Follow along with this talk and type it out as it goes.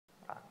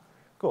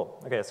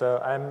Cool. Okay, so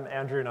I'm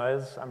Andrew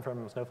Noyes. I'm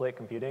from Snowflake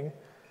Computing,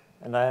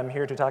 and I'm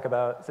here to talk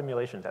about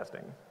simulation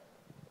testing.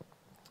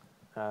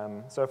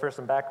 So for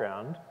some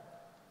background,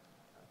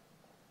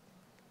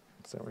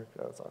 it's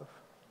off.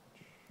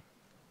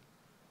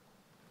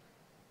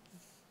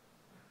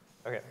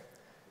 Okay,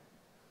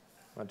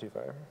 went too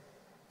far.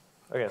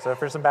 Okay, so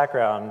for some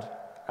background,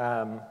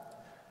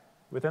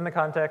 within the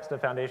context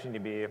of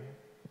Foundationdb,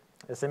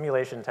 a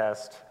simulation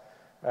test,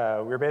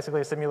 we're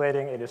basically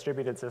simulating a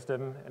distributed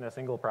system in a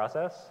single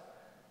process,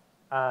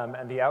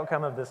 and the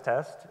outcome of this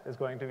test is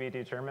going to be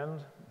determined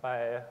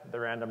by the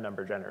random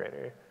number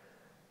generator.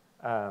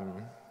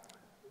 And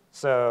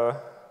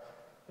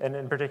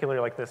in particular,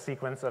 like the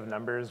sequence of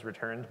numbers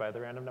returned by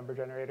the random number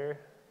generator.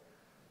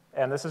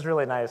 And this is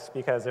really nice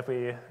because if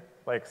we,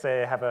 like,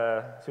 say, have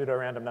a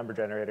pseudo-random number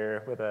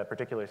generator with a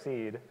particular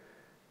seed,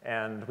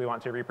 and we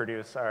want to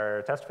reproduce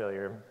our test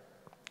failure,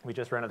 we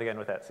just run it again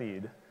with that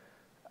seed.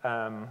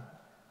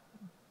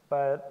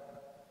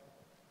 But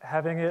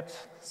having a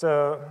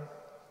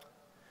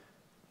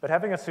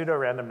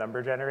pseudo-random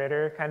number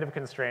generator kind of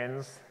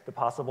constrains the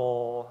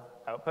possible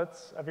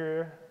outputs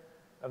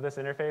of this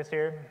interface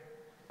here.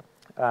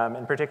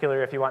 In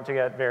particular, if you want to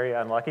get very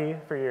unlucky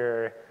for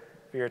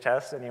your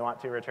test and you want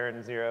to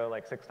return 0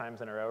 like 6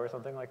 times in a row or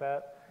something like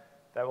that,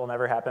 that will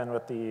never happen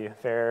with the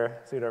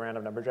fair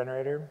pseudo-random number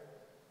generator.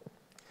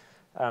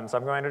 So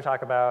I'm going to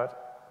talk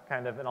about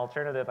kind of an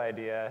alternative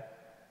idea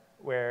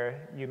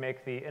where you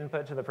make the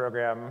input to the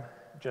program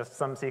just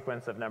some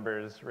sequence of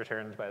numbers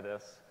returned by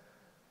this.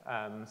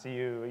 So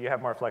you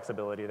have more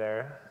flexibility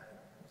there,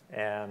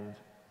 and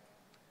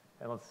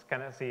let's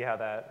kind of see how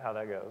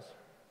that goes.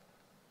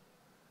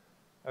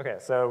 Okay,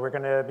 so we're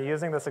going to be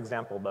using this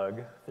example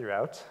bug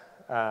throughout.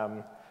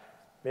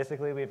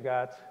 Basically, we've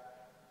got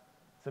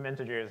some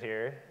integers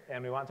here,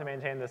 and we want to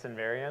maintain this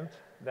invariant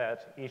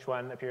that each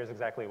one appears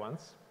exactly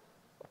once.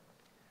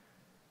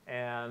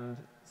 And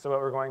so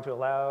what we're going to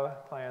allow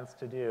clients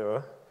to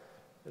do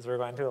is we're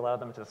going to allow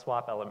them to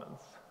swap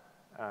elements.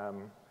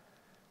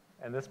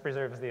 And this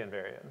preserves the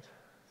invariant.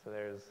 So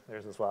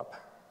there's a swap.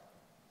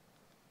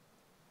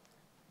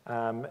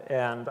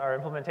 And our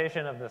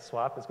implementation of this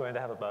swap is going to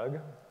have a bug.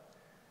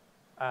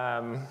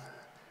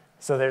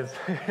 So there's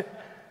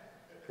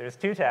there's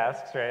 2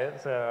 tasks,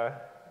 right? So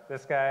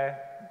this guy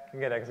can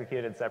get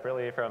executed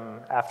separately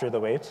from after the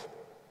wait.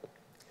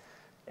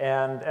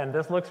 And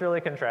this looks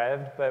really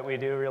contrived, but we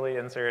do really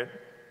insert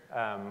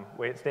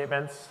wait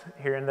statements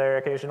here and there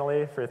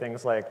occasionally for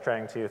things like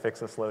trying to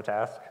fix a slow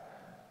task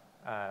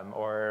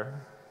or,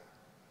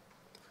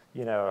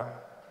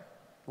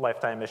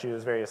 lifetime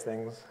issues, various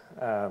things.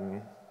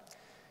 And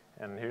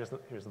here's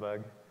the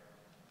bug.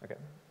 Okay.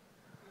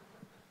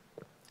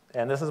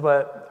 And this is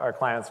what our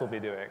clients will be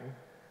doing.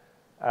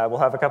 We'll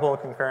have a couple of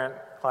concurrent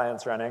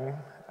clients running.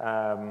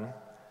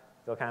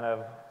 They'll kind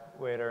of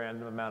wait a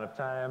random amount of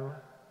time.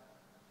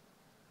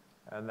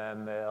 And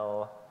then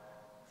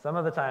some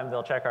of the time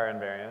they'll check our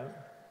invariant.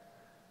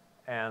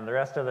 And the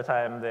rest of the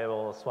time they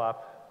will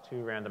swap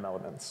 2 random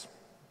elements.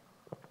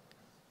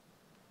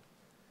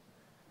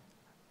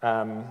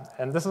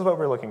 And this is what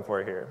we're looking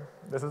for here.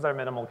 This is our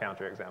minimal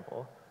counter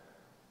example.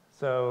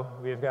 So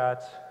we've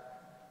got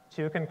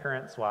 2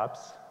 concurrent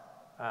swaps,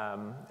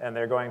 and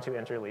they're going to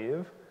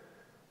interleave.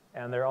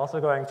 And they're also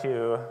going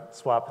to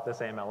swap the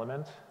same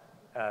element.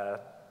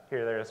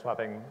 Here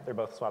they're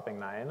both swapping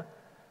 9.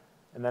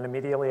 And then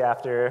immediately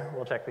after,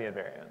 we'll check the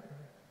invariant.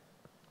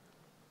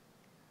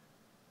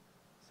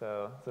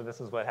 So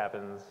this is what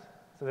happens.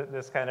 So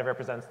this kind of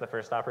represents the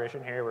first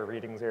operation here. We're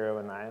reading 0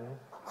 and 9.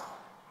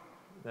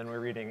 Then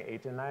we're reading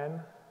 8 and 9.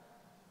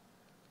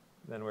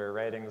 Then we're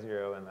writing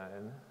 0 and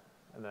 9.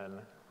 And then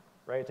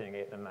writing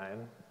 8 and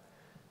 9.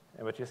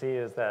 And what you see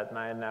is that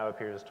 9 now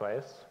appears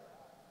twice.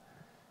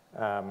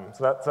 So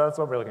that's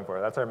what we're looking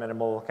for. That's our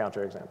minimal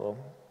counter example.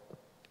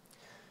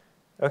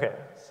 OK,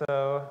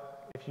 so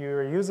if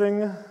you're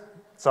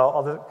so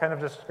I'll kind of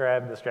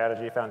describe the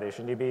strategy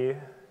Foundationdb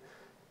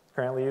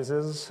currently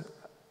uses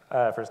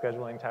for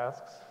scheduling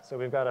tasks. So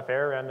we've got a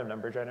fair random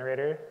number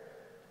generator.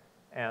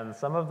 And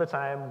some of the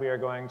time, we are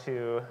going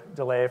to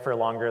delay for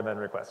longer than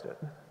requested,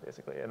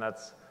 basically. And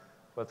that's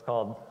what's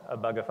called a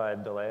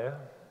bugified delay.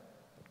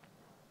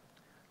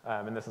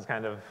 And this is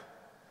kind of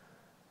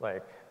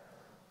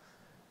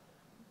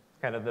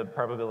the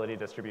probability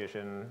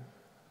distribution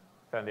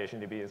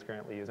Foundationdb is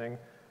currently using.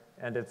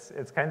 And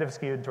it's kind of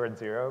skewed towards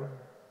 0.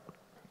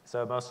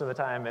 So most of the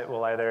time, it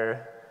will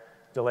either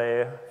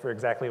delay for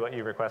exactly what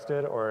you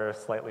requested or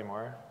slightly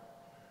more.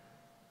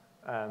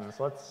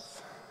 So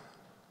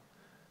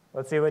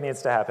let's see what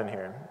needs to happen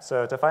here.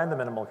 So to find the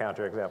minimal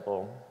counter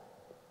example,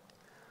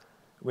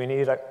 we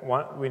need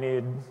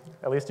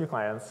at least 2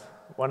 clients.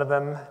 One of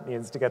them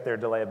needs to get their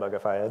delay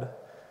bugified.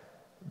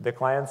 The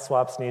client's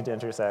swaps need to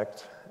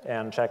intersect,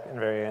 and check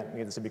invariant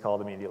needs to be called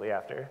immediately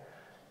after.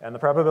 And the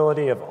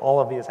probability of all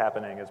of these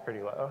happening is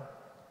pretty low.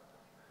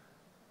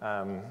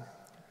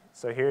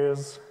 So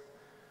here's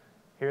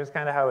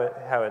kind of how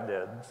it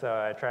did. So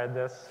I tried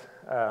this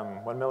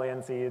 1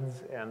 million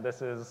seeds, and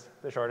this is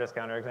the shortest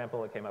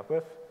counterexample it came up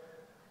with.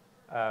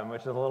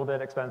 which is a little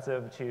bit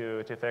expensive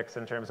to fix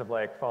in terms of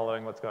like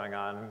following what's going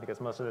on, because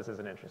most of this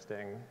isn't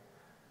interesting.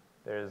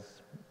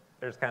 There's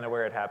kind of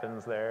where it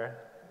happens there,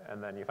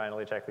 and then you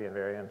finally check the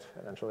invariant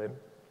eventually.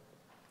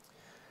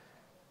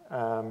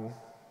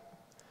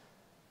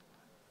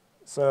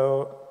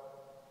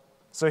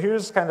 So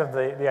here's kind of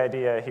the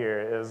idea here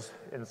is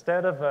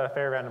instead of a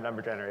fair random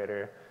number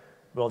generator,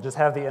 we'll just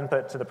have the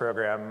input to the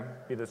program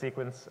be the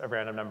sequence of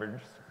random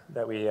numbers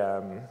that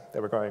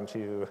we're going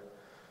to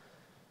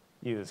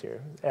use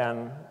here.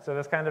 And so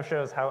this kind of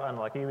shows how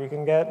unlucky we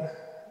can get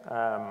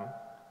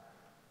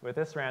with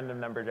this random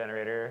number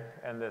generator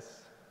and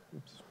this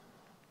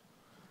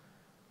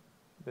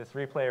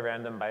replay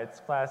random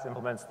bytes class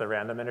implements the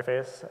random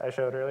interface I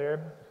showed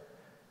earlier.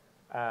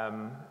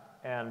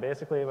 And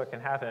basically what can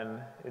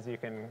happen is you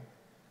can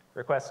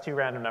request two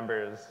random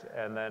numbers,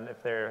 and then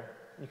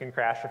you can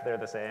crash if they're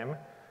the same.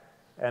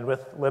 And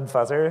with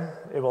libfuzzer,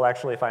 it will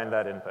actually find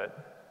that input.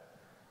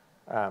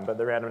 But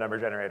the random number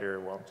generator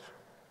won't.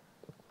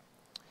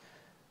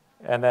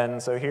 And then,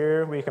 so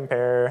here we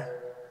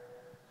compare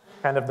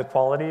kind of the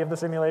quality of the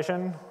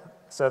simulation.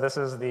 So this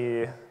is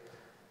the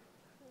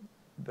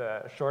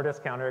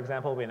shortest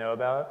counterexample we know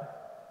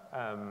about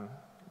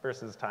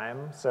versus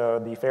time. So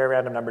the fair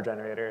random number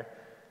generator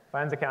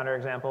finds a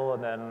counterexample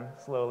and then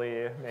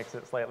slowly makes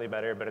it slightly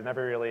better, but it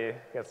never really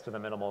gets to the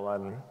minimal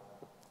one,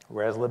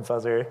 whereas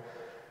libfuzzer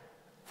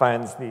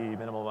finds the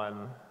minimal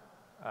one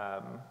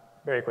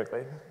very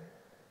quickly.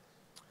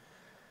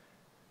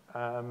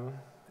 And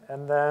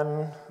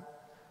then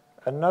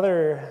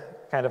another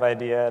kind of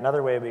idea,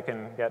 another way we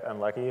can get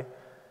unlucky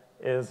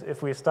is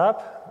if we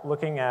stop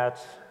looking at,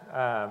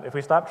 if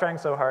we stop trying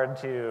so hard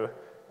to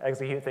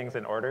execute things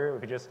in order,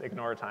 if we just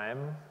ignore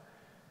time,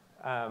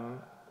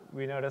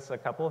 we notice a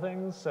couple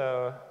things.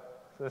 So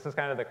this is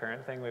kind of the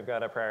current thing. We've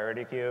got a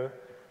priority queue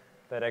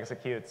that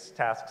executes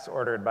tasks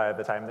ordered by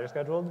the time they're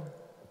scheduled.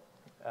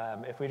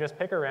 If we just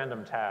pick a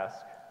random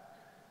task,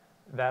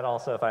 that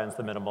also finds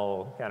the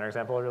minimal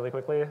counterexample really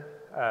quickly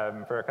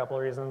for a couple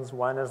of reasons.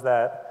 One is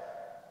that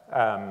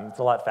it's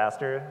a lot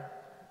faster,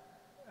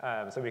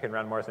 so we can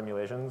run more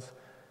simulations.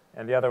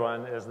 And the other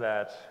one is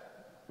that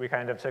we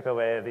kind of took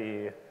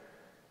away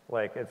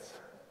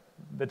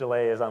the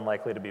delay is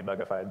unlikely to be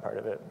bugified part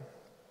of it.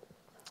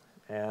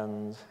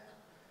 And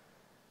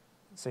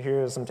so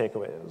here's some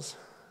takeaways.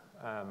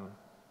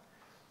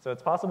 So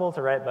it's possible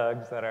to write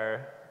bugs that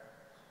are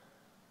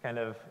kind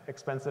of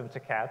expensive to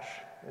catch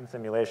in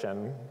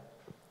simulation.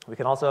 We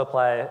can also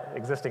apply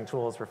existing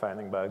tools for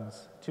finding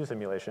bugs to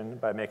simulation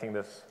by making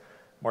this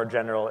more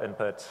general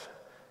input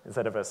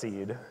instead of a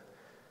seed.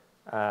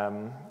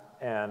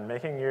 And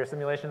making your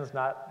simulations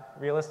not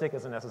realistic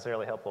isn't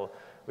necessarily helpful.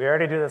 We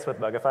already do this with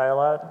Bugify a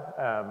lot,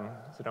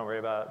 so don't worry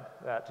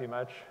about that too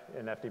much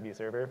in FTB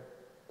server.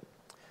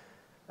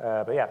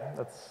 But yeah,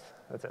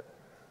 that's it.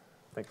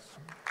 Thanks.